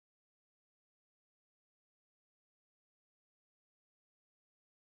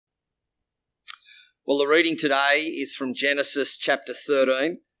Well, the reading today is from Genesis chapter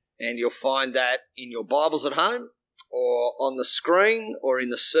 13, and you'll find that in your Bibles at home or on the screen or in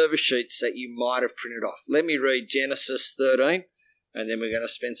the service sheets that you might have printed off. Let me read Genesis 13, and then we're going to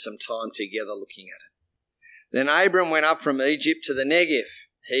spend some time together looking at it. Then Abram went up from Egypt to the Negev,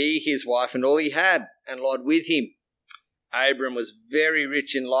 he, his wife, and all he had, and Lot with him. Abram was very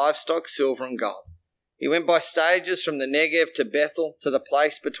rich in livestock, silver and gold. He went by stages from the Negev to Bethel, to the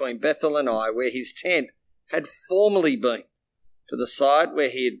place between Bethel and Ai, where his tent had formerly been, to the site where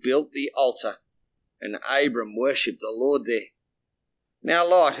he had built the altar. And Abram worshipped the Lord there. Now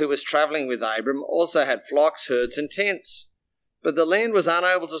Lot, who was travelling with Abram, also had flocks, herds, and tents. But the land was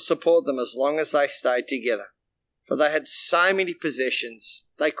unable to support them as long as they stayed together, for they had so many possessions,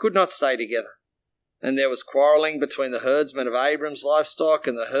 they could not stay together. And there was quarrelling between the herdsmen of Abram's livestock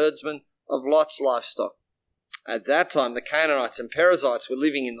and the herdsmen of Lot's livestock. At that time the Canaanites and Perizzites were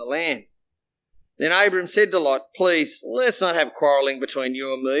living in the land. Then Abram said to Lot, "Please, let's not have quarrelling between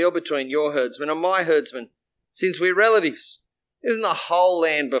you and me, or between your herdsmen and my herdsmen, since we're relatives. Isn't the whole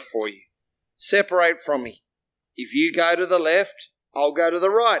land before you? Separate from me. If you go to the left, I'll go to the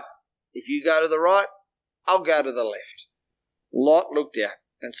right. If you go to the right, I'll go to the left." Lot looked out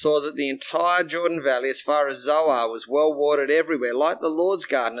and saw that the entire Jordan Valley as far as Zoar was well watered everywhere, like the Lord's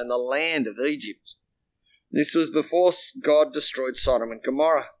garden and the land of Egypt. This was before God destroyed Sodom and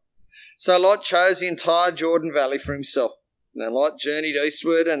Gomorrah. So Lot chose the entire Jordan Valley for himself. Then Lot journeyed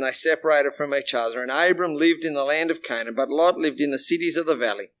eastward, and they separated from each other. And Abram lived in the land of Canaan, but Lot lived in the cities of the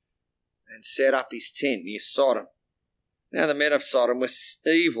valley and set up his tent near Sodom. Now the men of Sodom were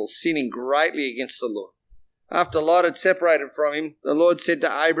evil, sinning greatly against the Lord. After Lot had separated from him, the Lord said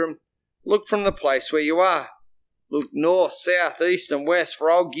to Abram, "Look from the place where you are. Look north, south, east, and west, for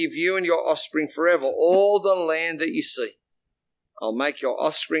I'll give you and your offspring forever all the land that you see. I'll make your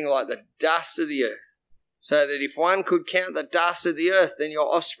offspring like the dust of the earth, so that if one could count the dust of the earth, then your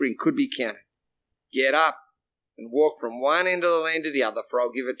offspring could be counted. Get up and walk from one end of the land to the other, for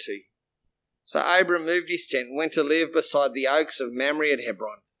I'll give it to you." So Abram moved his tent and went to live beside the oaks of Mamre at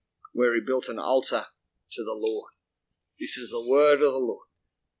Hebron, where he built an altar to the Lord. This is the word of the Lord.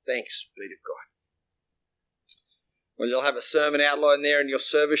 Thanks be to God. Well, you'll have a sermon outline there in your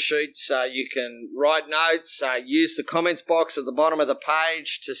service sheet, so you can write notes, use the comments box at the bottom of the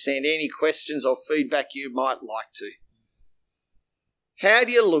page to send any questions or feedback you might like to. How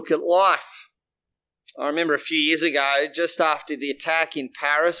do you look at life? I remember a few years ago, just after the attack in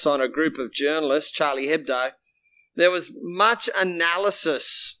Paris on a group of journalists, Charlie Hebdo, there was much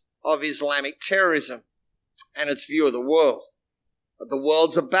analysis of Islamic terrorism and its view of the world. The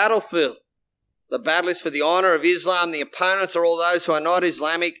world's a battlefield. The battle is for the honour of Islam. The opponents are all those who are not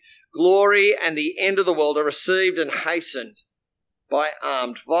Islamic. Glory and the end of the world are received and hastened by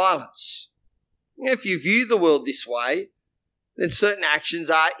armed violence. If you view the world this way, then certain actions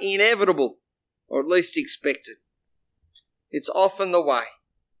are inevitable, or at least expected. It's often the way.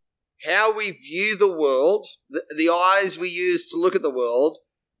 How we view the world, the eyes we use to look at the world,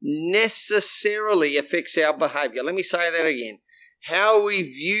 necessarily affects our behaviour. Let me say that again. How we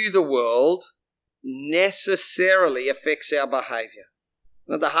view the world necessarily affects our behaviour.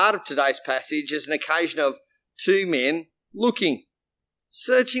 At the heart of today's passage is an occasion of two men looking,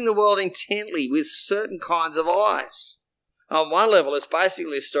 searching the world intently with certain kinds of eyes. On one level, it's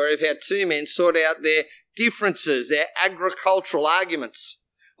basically a story of how two men sort out their differences, their agricultural arguments.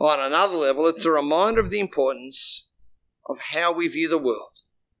 On another level, it's a reminder of the importance of how we view the world.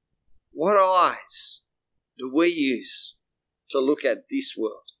 What eyes do we use to look at this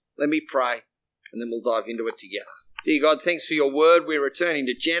world? Let me pray, and then we'll dive into it together. Dear God, thanks for your word. We're returning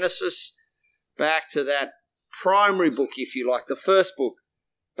to Genesis, back to that primary book, if you like, the first book,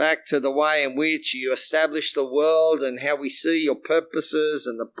 back to the way in which you established the world and how we see your purposes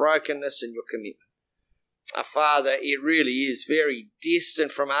and the brokenness and your commitment. Our Father, it really is very distant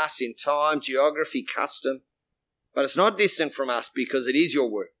from us in time, geography, custom, but it's not distant from us because it is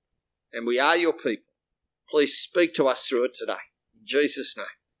your word. And we are your people. Please speak to us through it today. In Jesus' name,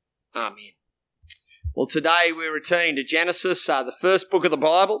 amen. Well, today we're returning to Genesis, the first book of the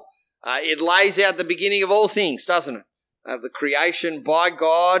Bible. It lays out the beginning of all things, doesn't it? The creation by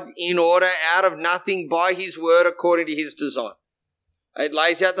God in order, out of nothing, by his word, according to his design. It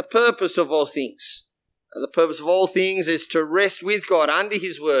lays out the purpose of all things. The purpose of all things is to rest with God under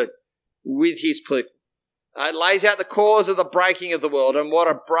his word, with his people. It lays out the cause of the breaking of the world and what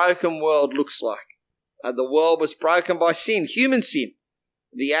a broken world looks like. The world was broken by sin, human sin.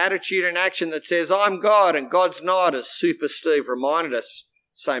 The attitude and action that says, I'm God and God's not, as Super Steve reminded us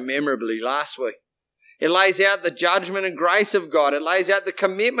so memorably last week. It lays out the judgment and grace of God. It lays out the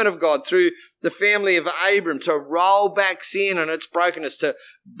commitment of God through the family of Abram to roll back sin and its brokenness, to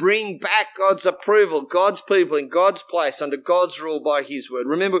bring back God's approval, God's people in God's place under God's rule by his word.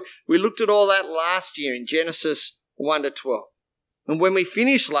 Remember, we looked at all that last year in Genesis 1 to 12. And when we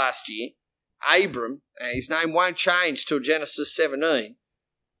finished last year, Abram, his name won't change till Genesis 17,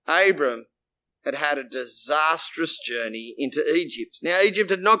 Abram had a disastrous journey into Egypt. Now,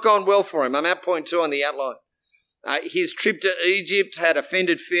 Egypt had not gone well for him. I'm at point 2 on the outline. His trip to Egypt had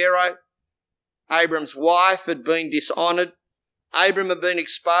offended Pharaoh. Abram's wife had been dishonoured. Abram had been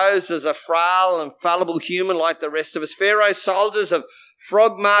exposed as a frail and fallible human like the rest of us. Pharaoh's soldiers have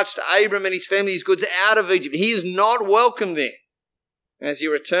frog-marched Abram and his family's goods out of Egypt. He is not welcome there. As he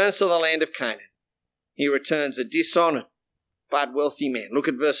returns to the land of Canaan, he returns a dishonoured but wealthy man. Look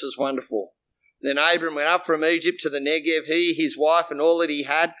at verses 1 to 4. Then Abram went up from Egypt to the Negev, he, his wife, and all that he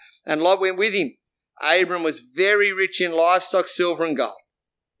had, and Lot went with him. Abram was very rich in livestock, silver, and gold.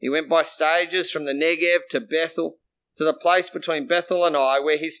 He went by stages from the Negev to Bethel, to the place between Bethel and Ai,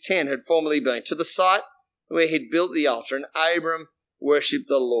 where his tent had formerly been, to the site where he'd built the altar, and Abram worshipped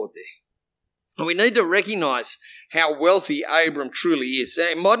the Lord there. And we need to recognise how wealthy Abram truly is.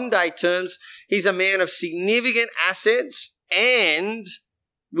 In modern day terms, he's a man of significant assets and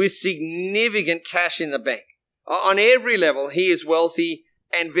with significant cash in the bank. On every level, he is wealthy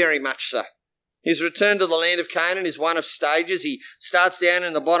and very much so. His return to the land of Canaan is one of stages. He starts down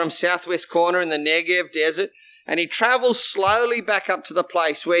in the bottom southwest corner in the Negev desert, and he travels slowly back up to the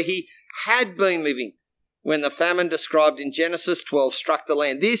place where he had been living when the famine described in Genesis 12 struck the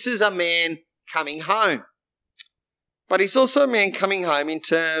land. This is a man coming home. But he's also a man coming home in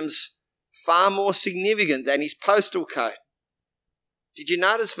terms far more significant than his postal code. Did you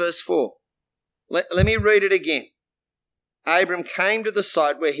notice verse 4? Let me read it again. Abram came to the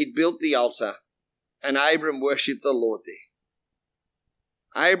site where he'd built the altar, and Abram worshipped the Lord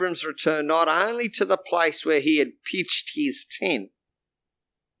there. Abram's returned not only to the place where he had pitched his tent,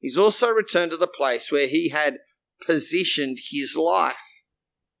 he's also returned to the place where he had positioned his life.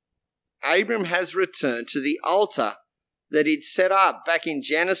 Abram has returned to the altar that he'd set up back in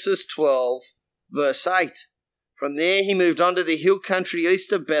Genesis 12, verse 8. From there he moved on to the hill country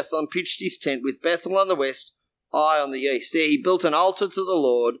east of Bethel and pitched his tent with Bethel on the west, Ai on the east. There he built an altar to the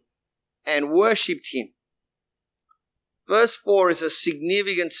Lord and worshipped him. Verse 4 is a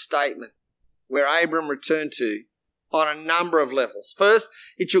significant statement where Abram returned to on a number of levels. First,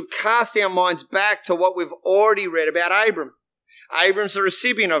 it should cast our minds back to what we've already read about Abram. Abram's the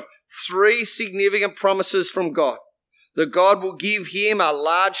recipient of 3 significant promises from God. That God will give him a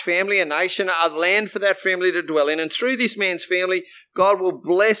large family, a nation, a land for that family to dwell in. And through this man's family, God will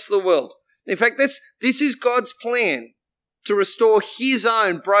bless the world. In fact, this is God's plan to restore his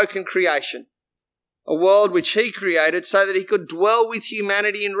own broken creation. A world which he created so that he could dwell with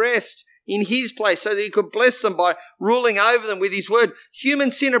humanity in rest in his place, so that he could bless them by ruling over them with his word.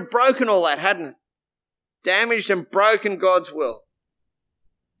 Human sin had broken all that, hadn't it? Damaged and broken God's will.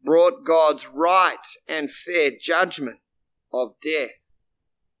 Brought God's right and fair judgment of death.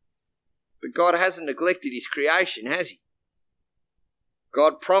 But God hasn't neglected his creation, has he?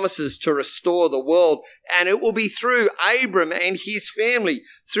 God promises to restore the world, and it will be through Abram and his family.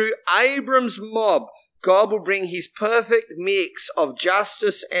 Through Abram's mob, God will bring his perfect mix of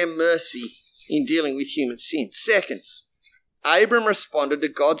justice and mercy in dealing with human sin. Second, Abram responded to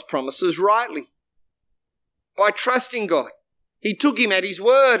God's promises rightly by trusting God. He took him at his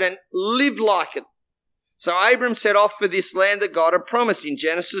word and lived like it. So Abram set off for this land that God had promised in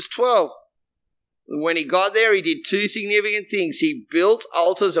Genesis 12. When he got there, he did 2 significant things. He built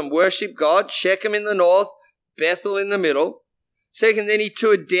altars and worshipped God, Shechem in the north, Bethel in the middle. Second, then he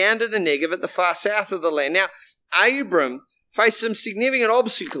toured down to the Negev at the far south of the land. Now, Abram faced some significant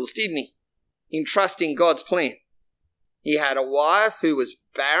obstacles, didn't he, in trusting God's plan. He had a wife who was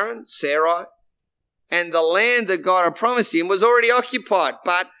barren, Sarai, and the land that God had promised him was already occupied.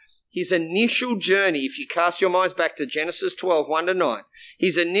 But his initial journey, if you cast your minds back to Genesis 12, 1 to 9,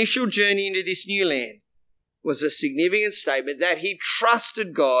 his initial journey into this new land was a significant statement that he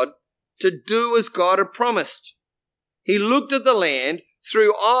trusted God to do as God had promised. He looked at the land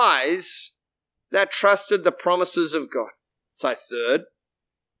through eyes that trusted the promises of God. So third,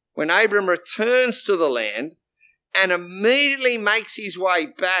 when Abram returns to the land and immediately makes his way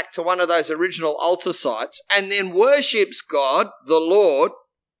back to one of those original altar sites and then worships God, the Lord,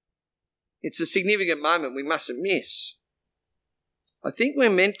 it's a significant moment we mustn't miss. I think we're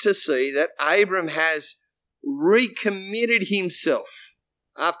meant to see that Abram has recommitted himself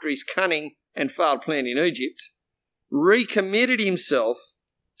after his cunning and failed plan in Egypt, recommitted himself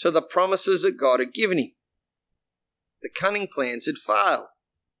to the promises that God had given him. The cunning plans had failed.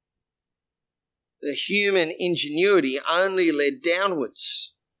 The human ingenuity only led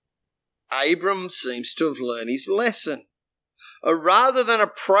downwards. Abram seems to have learned his lesson. Rather than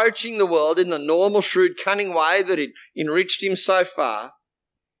approaching the world in the normal, shrewd, cunning way that had enriched him so far,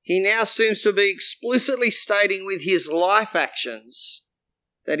 he now seems to be explicitly stating with his life actions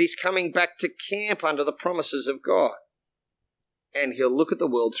that he's coming back to camp under the promises of God. And he'll look at the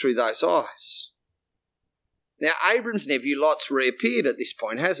world through those eyes. Now, Abram's nephew Lot's reappeared at this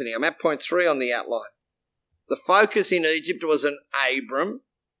point, hasn't he? I'm at point 3 on the outline. The focus in Egypt was on Abram,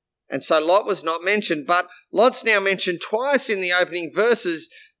 and so Lot was not mentioned, but Lot's now mentioned twice in the opening verses.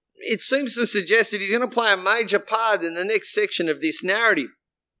 It seems to suggest that he's going to play a major part in the next section of this narrative.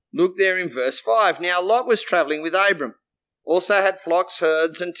 Look there in verse 5. Now Lot was travelling with Abram, also had flocks,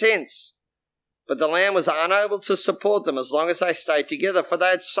 herds, and tents. But the land was unable to support them as long as they stayed together, for they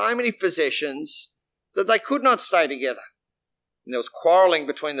had so many possessions that they could not stay together. And there was quarrelling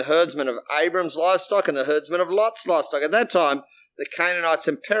between the herdsmen of Abram's livestock and the herdsmen of Lot's livestock. At that time, the Canaanites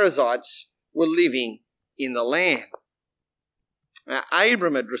and Perizzites were living in the land. Now,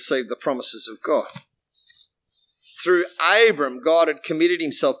 Abram had received the promises of God. Through Abram, God had committed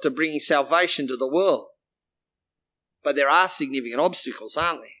himself to bringing salvation to the world. But there are significant obstacles,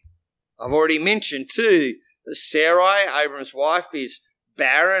 aren't there? I've already mentioned too that Sarai, Abram's wife, is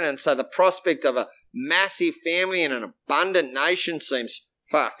barren, and so the prospect of a massive family and an abundant nation seems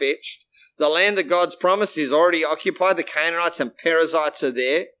far-fetched. The land that God's promised is already occupied. The Canaanites and Perizzites are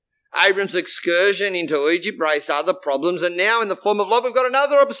there. Abram's excursion into Egypt raised other problems, and now in the form of Lot, we've got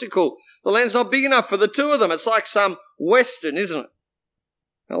another obstacle. The land's not big enough for the two of them. It's like some Western, isn't it?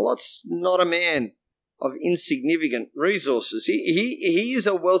 Now, Lot's not a man of insignificant resources. He is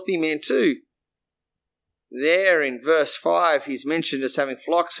a wealthy man too. There in verse 5, he's mentioned as having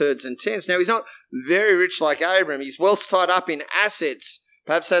flocks, herds, and tents. Now, he's not very rich like Abram. His wealth's tied up in assets.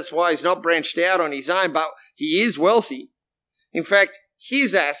 Perhaps that's why he's not branched out on his own, but he is wealthy. In fact,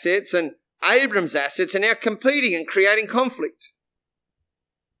 his assets and Abram's assets are now competing and creating conflict.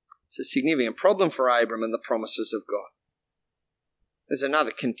 It's a significant problem for Abram and the promises of God. There's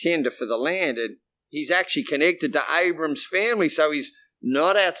another contender for the land, and he's actually connected to Abram's family, so he's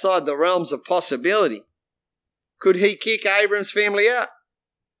not outside the realms of possibility. Could he kick Abram's family out?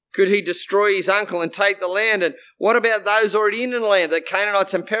 Could he destroy his uncle and take the land? And what about those already in the land, the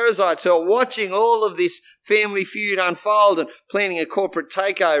Canaanites and Perizzites, who are watching all of this family feud unfold and planning a corporate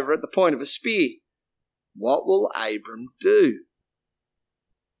takeover at the point of a spear? What will Abram do?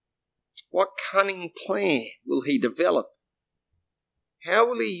 What cunning plan will he develop? How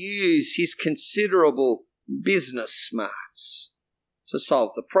will he use his considerable business smarts to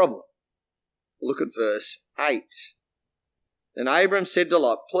solve the problem? Look at verse 8. Then Abram said to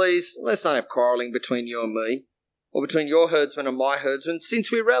Lot, please, let's not have quarrelling between you and me, or between your herdsmen and my herdsmen,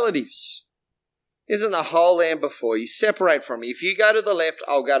 since we're relatives. Isn't the whole land before you? Separate from me. If you go to the left,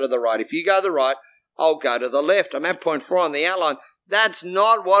 I'll go to the right. If you go to the right, I'll go to the left. I'm at point 4 on the outline. That's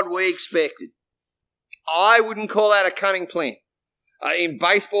not what we expected. I wouldn't call that a cunning plan. In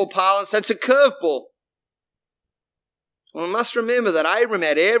baseball parlance, that's a curveball. We must remember that Abram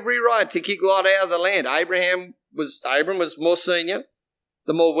had every right to kick Lot out of the land. Abram was more senior,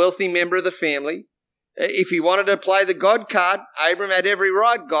 the more wealthy member of the family. If he wanted to play the God card, Abram had every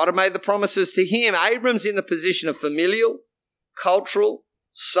right. God had made the promises to him. Abram's in the position of familial, cultural,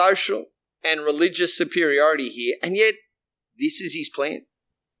 social, and religious superiority here. And yet, this is his plan.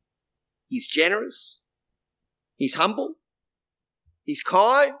 He's generous. He's humble. He's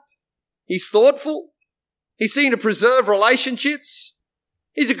kind. He's thoughtful. He's seen to preserve relationships.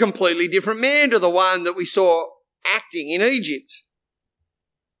 He's a completely different man to the one that we saw acting in Egypt.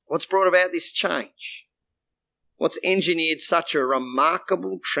 What's brought about this change? What's engineered such a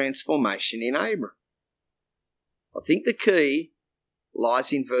remarkable transformation in Abram? I think the key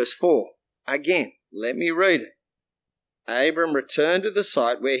lies in verse 4. Again, let me read it. Abram returned to the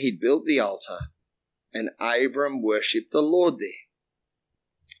site where he'd built the altar, and Abram worshipped the Lord there.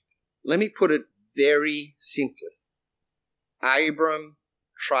 Let me put it very simply. Abram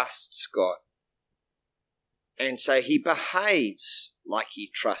trusts God. And so he behaves like he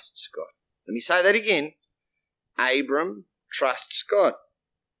trusts God. Let me say that again. Abram trusts God.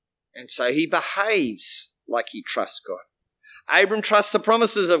 And so he behaves like he trusts God. Abram trusts the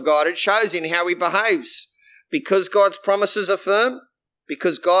promises of God. It shows in how he behaves. Because God's promises are firm,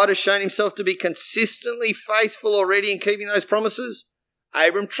 because God has shown himself to be consistently faithful already in keeping those promises,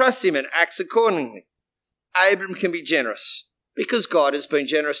 Abram trusts him and acts accordingly. Abram can be generous because God has been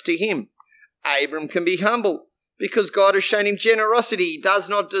generous to him. Abram can be humble because God has shown him generosity he does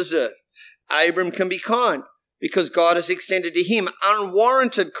not deserve. Abram can be kind because God has extended to him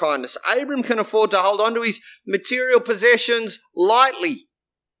unwarranted kindness. Abram can afford to hold on to his material possessions lightly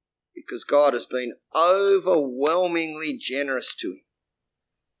because God has been overwhelmingly generous to him.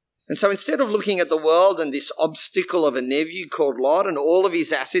 And so instead of looking at the world and this obstacle of a nephew called Lot and all of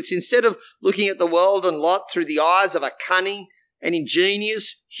his assets, instead of looking at the world and Lot through the eyes of a cunning and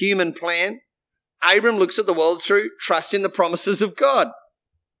ingenious human plan, Abram looks at the world through trust in the promises of God.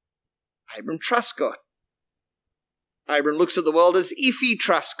 Abram trusts God. Abram looks at the world as if he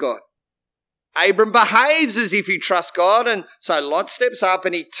trusts God. Abram behaves as if he trusts God, and so Lot steps up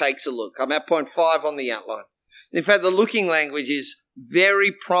and he takes a look. I'm at point 5 on the outline. In fact, the looking language is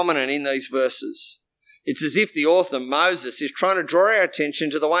very prominent in these verses. It's as if the author, Moses, is trying to draw our attention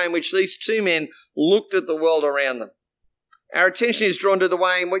to the way in which these two men looked at the world around them. Our attention is drawn to the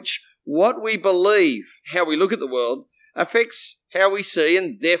way in which what we believe, how we look at the world, affects how we see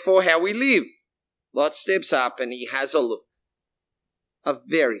and therefore how we live. Lot steps up and he has a look. A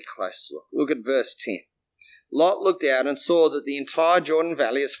very close look. Look at verse 10. Lot looked out and saw that the entire Jordan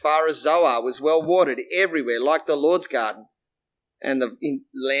Valley as far as Zoar was well watered everywhere, like the Lord's garden and the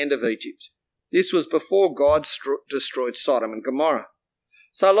land of Egypt. This was before God destroyed Sodom and Gomorrah.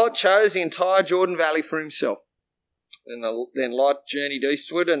 So Lot chose the entire Jordan Valley for himself. And then Lot journeyed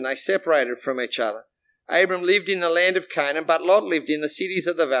eastward and they separated from each other. Abram lived in the land of Canaan, but Lot lived in the cities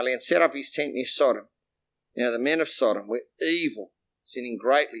of the valley and set up his tent near Sodom. Now the men of Sodom were evil, sinning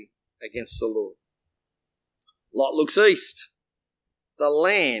greatly against the Lord. Lot looks east. The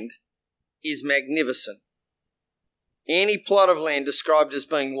land is magnificent. Any plot of land described as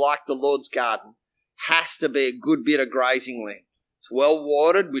being like the Lord's garden has to be a good bit of grazing land. It's well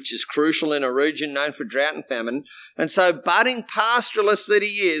watered, which is crucial in a region known for drought and famine. And so, budding pastoralist that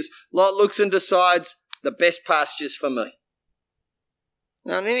he is, Lot looks and decides the best pastures for me.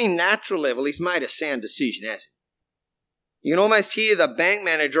 Now, on any natural level, he's made a sound decision, hasn't he? You can almost hear the bank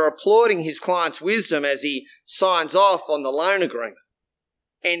manager applauding his client's wisdom as he signs off on the loan agreement.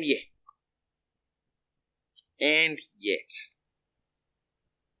 And yet,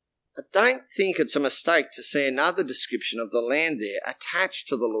 I don't think it's a mistake to see another description of the land there attached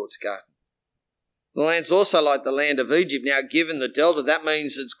to the Lord's garden. The land's also like the land of Egypt. Now, given the delta, that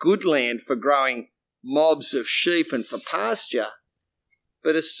means it's good land for growing mobs of sheep and for pasture.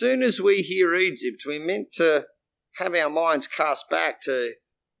 But as soon as we hear Egypt, we're meant to have our minds cast back to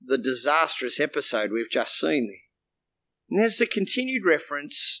the disastrous episode we've just seen there. And there's a continued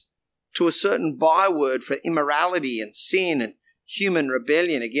reference to a certain byword for immorality and sin and human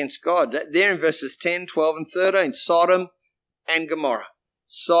rebellion against God. There in verses 10, 12 and 13, Sodom and Gomorrah.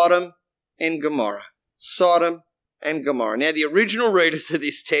 Sodom and Gomorrah. Sodom and Gomorrah. Now the original readers of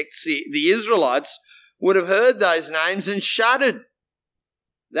this text, the Israelites, would have heard those names and shuddered.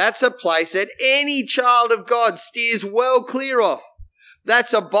 That's a place that any child of God steers well clear of.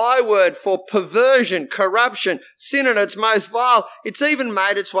 That's a byword for perversion, corruption, sin at its most vile. It's even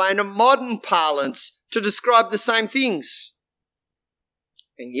made its way into modern parlance to describe the same things.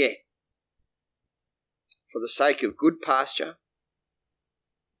 And yet, for the sake of good pasture,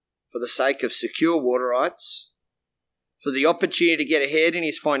 for the sake of secure water rights, for the opportunity to get ahead in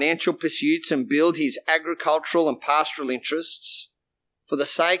his financial pursuits and build his agricultural and pastoral interests, for the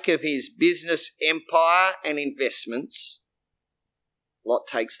sake of his business empire and investments, Lot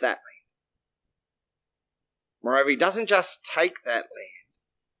takes that land. Moreover, he doesn't just take that land.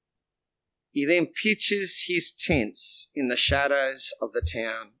 He then pitches his tents in the shadows of the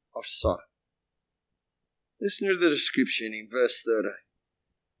town of Sodom. Listen to the description in verse 13.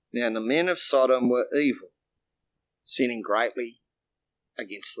 Now the men of Sodom were evil, sinning greatly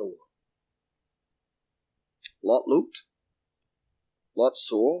against the Lord. Lot looked, Lot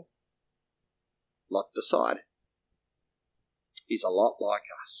saw, Lot decided. He's a lot like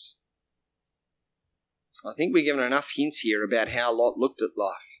us. I think we're given enough hints here about how Lot looked at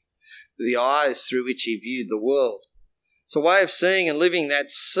life, the eyes through which he viewed the world. It's a way of seeing and living that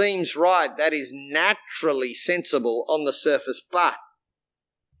seems right, that is naturally sensible on the surface, but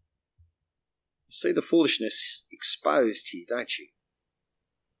you see the foolishness exposed here, don't you?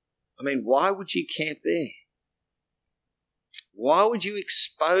 I mean, why would you camp there? Why would you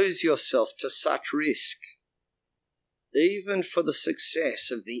expose yourself to such risk, even for the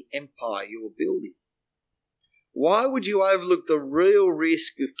success of the empire you were building? Why would you overlook the real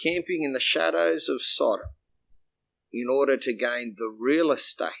risk of camping in the shadows of Sodom in order to gain the real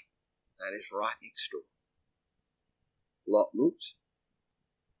estate that is right next door? Lot looked,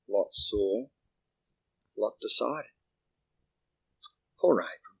 Lot saw, Lot decided. Poor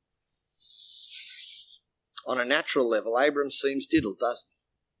Abram. On a natural level, Abram seems diddled, doesn't he?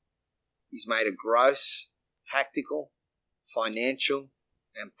 He's made a gross tactical, financial,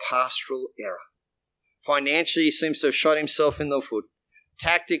 and pastoral error. Financially, he seems to have shot himself in the foot.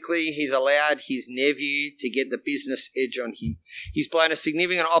 Tactically, he's allowed his nephew to get the business edge on him. He's blown a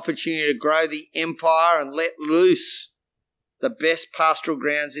significant opportunity to grow the empire and let loose the best pastoral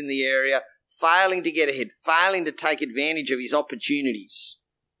grounds in the area, failing to get ahead, failing to take advantage of his opportunities.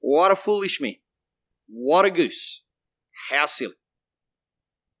 What a foolish man. What a goose. How silly.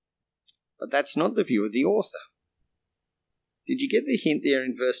 But that's not the view of the author. Did you get the hint there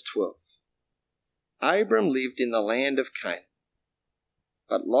in verse 12? Abram lived in the land of Canaan,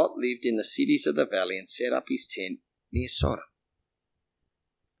 but Lot lived in the cities of the valley and set up his tent near Sodom.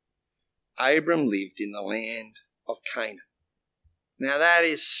 Abram lived in the land of Canaan. Now that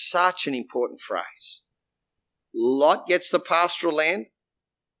is such an important phrase. Lot gets the pastoral land,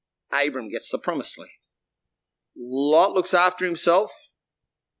 Abram gets the promised land. Lot looks after himself,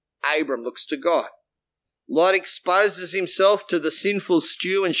 Abram looks to God. Lot exposes himself to the sinful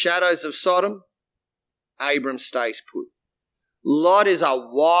stew and shadows of Sodom, Abram stays put. Lot is a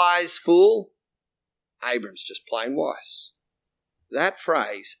wise fool, Abram's just plain wise. That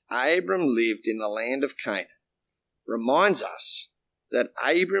phrase, Abram lived in the land of Canaan, reminds us that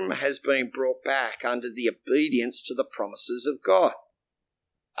Abram has been brought back under the obedience to the promises of God.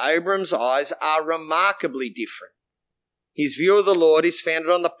 Abram's eyes are remarkably different. His view of the Lord is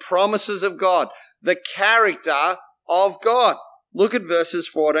founded on the promises of God, the character of God. Look at verses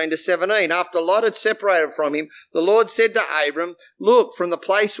 14 to 17. After Lot had separated from him, the Lord said to Abram, look from the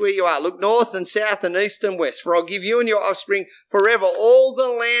place where you are, look north and south and east and west, for I'll give you and your offspring forever all the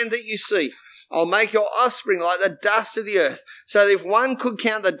land that you see. I'll make your offspring like the dust of the earth, so that if one could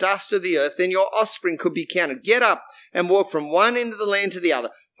count the dust of the earth, then your offspring could be counted. Get up and walk from one end of the land to the other,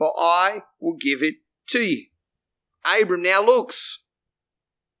 for I will give it to you. Abram now looks.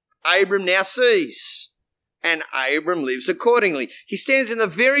 Abram now sees. And Abram lives accordingly. He stands in the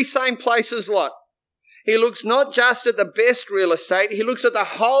very same place as Lot. He looks not just at the best real estate, he looks at the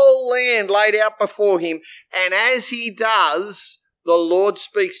whole land laid out before him. And as he does, the Lord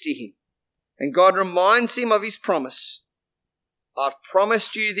speaks to him. And God reminds him of his promise. I've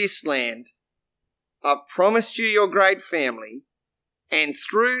promised you this land. I've promised you your great family. And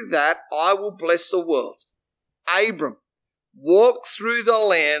through that, I will bless the world. Abram, walk through the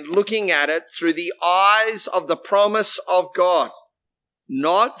land looking at it through the eyes of the promise of God,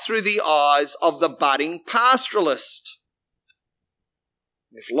 not through the eyes of the budding pastoralist.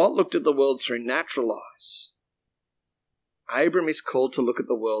 If Lot looked at the world through natural eyes, Abram is called to look at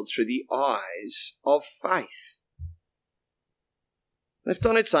the world through the eyes of faith. Left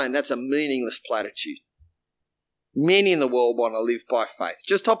on its own, that's a meaningless platitude. Many in the world want to live by faith.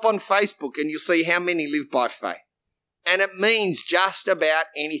 Just hop on Facebook and you'll see how many live by faith. And it means just about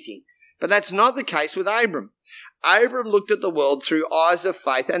anything. But that's not the case with Abram. Abram looked at the world through eyes of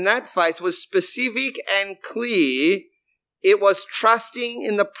faith, and that faith was specific and clear. It was trusting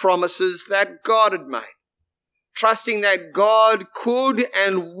in the promises that God had made. Trusting that God could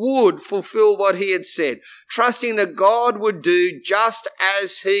and would fulfill what he had said. Trusting that God would do just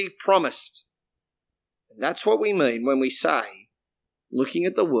as he promised. And that's what we mean when we say, looking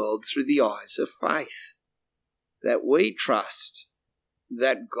at the world through the eyes of faith. That we trust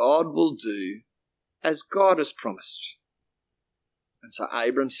that God will do as God has promised. And so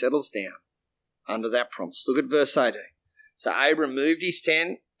Abram settles down under that promise. Look at verse 18. So Abram moved his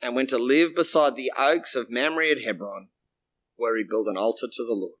tent and went to live beside the oaks of Mamre at Hebron, where he built an altar to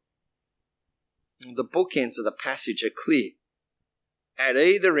the Lord. The bookends of the passage are clear. At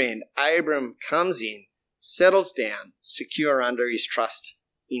either end, Abram comes in, settles down, secure under his trust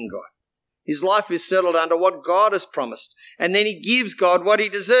in God. His life is settled under what God has promised. And then he gives God what he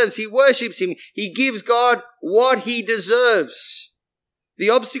deserves. He worships him. He gives God what he deserves. The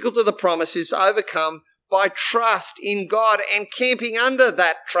obstacle to the promise is overcome by trust in God and camping under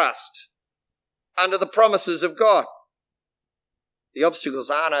that trust, under the promises of God. The obstacles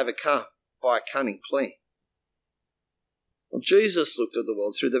aren't overcome by a cunning plan. Well, Jesus looked at the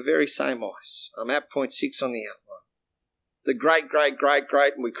world through the very same eyes. I'm at point 6 on the outline. The great,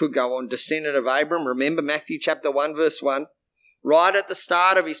 and we could go on, descendant of Abram. Remember Matthew chapter 1, verse 1. Right at the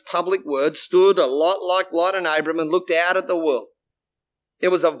start of his public word, stood a lot like Lot and Abram and looked out at the world. It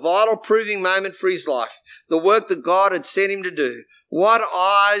was a vital proving moment for his life, the work that God had sent him to do. What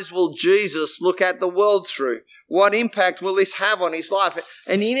eyes will Jesus look at the world through? What impact will this have on his life?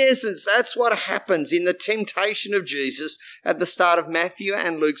 And in essence, that's what happens in the temptation of Jesus at the start of Matthew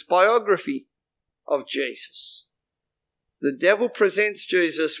and Luke's biography of Jesus. The devil presents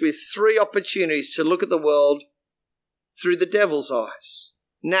Jesus with 3 opportunities to look at the world through the devil's eyes,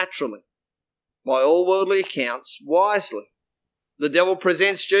 naturally. by all worldly accounts, wisely. The devil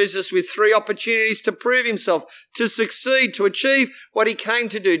presents Jesus with 3 opportunities to prove himself, to succeed, to achieve what he came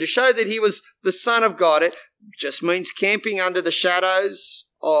to do, to show that he was the Son of God. It just means camping under the shadows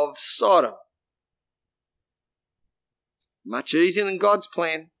of Sodom. Much easier than God's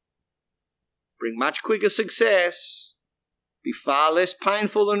plan. Bring much quicker success. Be far less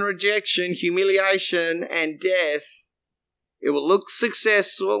painful than rejection, humiliation, and death. It will look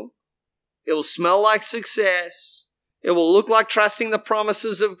successful. It will smell like success. It will look like trusting the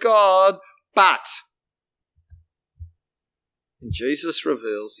promises of God, but Jesus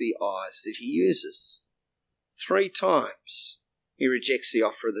reveals the eyes that he uses. 3 times he rejects the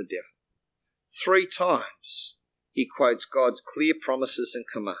offer of the devil. 3 times he quotes God's clear promises and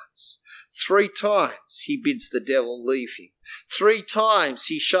commands. 3 times he bids the devil leave him. 3 times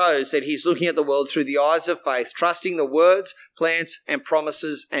he shows that he's looking at the world through the eyes of faith, trusting the words, plans, and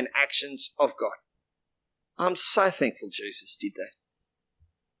promises and actions of God. I'm so thankful Jesus did that.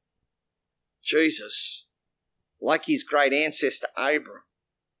 Jesus, like his great ancestor Abram,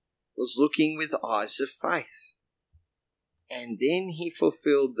 was looking with eyes of faith. And then he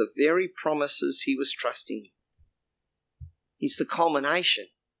fulfilled the very promises he was trusting in. He's the culmination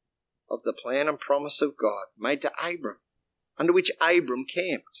of the plan and promise of God made to Abram, under which Abram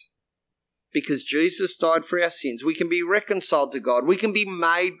camped. Because Jesus died for our sins, we can be reconciled to God. We can be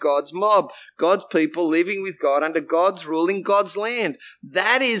made God's mob, God's people living with God under God's rule in God's land.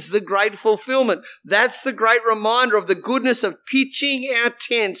 That is the great fulfillment. That's the great reminder of the goodness of pitching our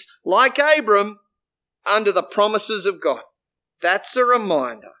tents like Abram under the promises of God. That's a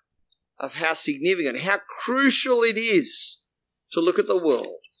reminder of how significant, how crucial it is to look at the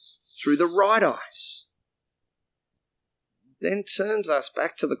world through the right eyes. Then turns us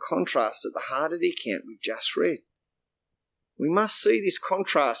back to the contrast at the heart of the account we've just read. We must see this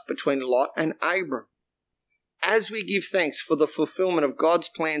contrast between Lot and Abram. As we give thanks for the fulfillment of God's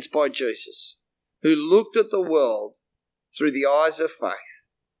plans by Jesus, who looked at the world through the eyes of faith,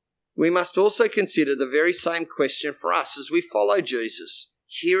 we must also consider the very same question for us as we follow Jesus.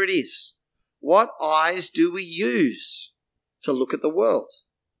 Here it is. What eyes do we use to look at the world?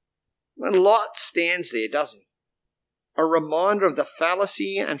 And Lot stands there, doesn't he? A reminder of the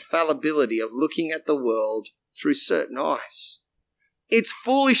fallacy and fallibility of looking at the world through certain eyes. It's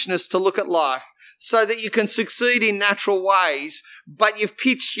foolishness to look at life so that you can succeed in natural ways, but you've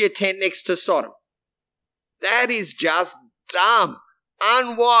pitched your tent next to Sodom. That is just dumb,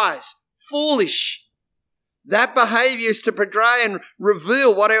 unwise, foolish. That behaviour is to portray and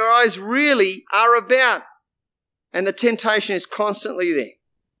reveal what our eyes really are about. And the temptation is constantly there.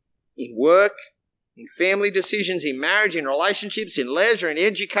 In work, in family decisions, in marriage, in relationships, in leisure, in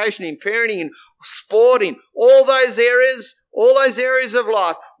education, in parenting, in sport, in all those areas of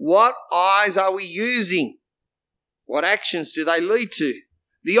life. What eyes are we using? What actions do they lead to?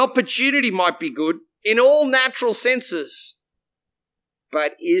 The opportunity might be good in all natural senses.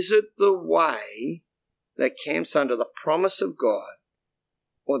 But is it the way that camps under the promise of God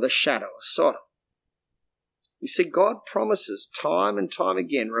or the shadow of Sodom? You see, God promises time and time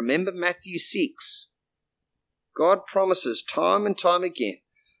again. Remember Matthew 6. God promises time and time again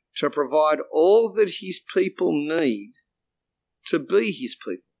to provide all that his people need to be his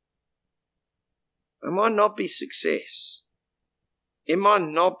people. It might not be success. It might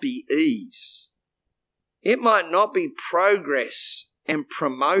not be ease. It might not be progress and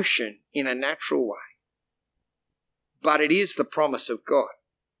promotion in a natural way. But it is the promise of God.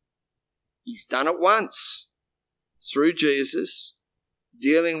 He's done it once through Jesus,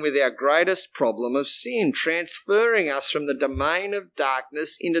 dealing with our greatest problem of sin, transferring us from the domain of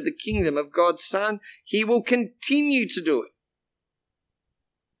darkness into the kingdom of God's Son. He will continue to do it.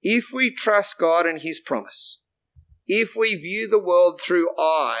 If we trust God and his promise, if we view the world through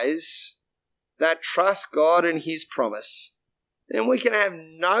eyes that trust God and his promise, then we can have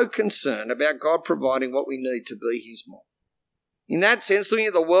no concern about God providing what we need to be his mob. In that sense, looking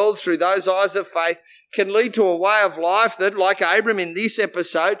at the world through those eyes of faith can lead to a way of life that, like Abram in this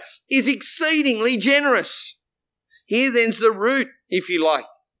episode, is exceedingly generous. Here then's the root, if you like,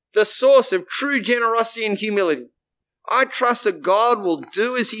 the source of true generosity and humility. I trust that God will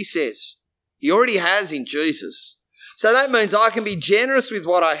do as he says. He already has in Jesus. So that means I can be generous with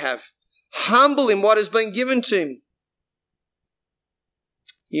what I have, humble in what has been given to me.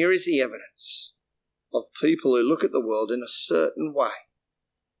 Here is the evidence of people who look at the world in a certain way.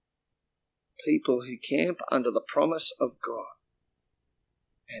 People who camp under the promise of God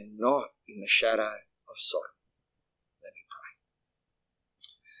and not in the shadow of Sodom. Let me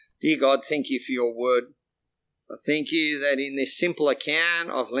pray. Dear God, thank you for your word. I thank you that in this simple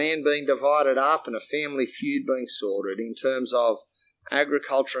account of land being divided up and a family feud being sorted in terms of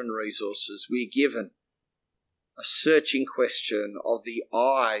agriculture and resources, we're given a searching question of the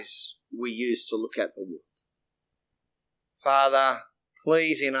eyes we use to look at the world. Father,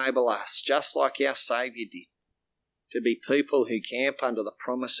 please enable us, just like our Saviour did, to be people who camp under the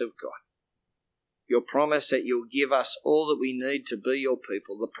promise of God. Your promise that you'll give us all that we need to be your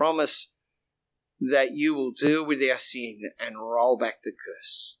people. The promise that you will deal with our sin and roll back the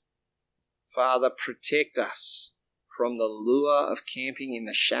curse. Father, protect us from the lure of camping in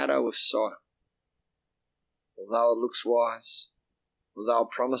the shadow of Sodom. Although it looks wise, although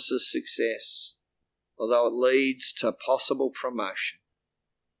it promises success, although it leads to possible promotion,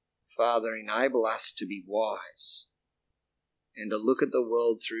 Father, enable us to be wise and to look at the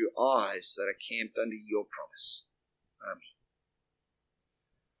world through eyes that are camped under your promise. Amen.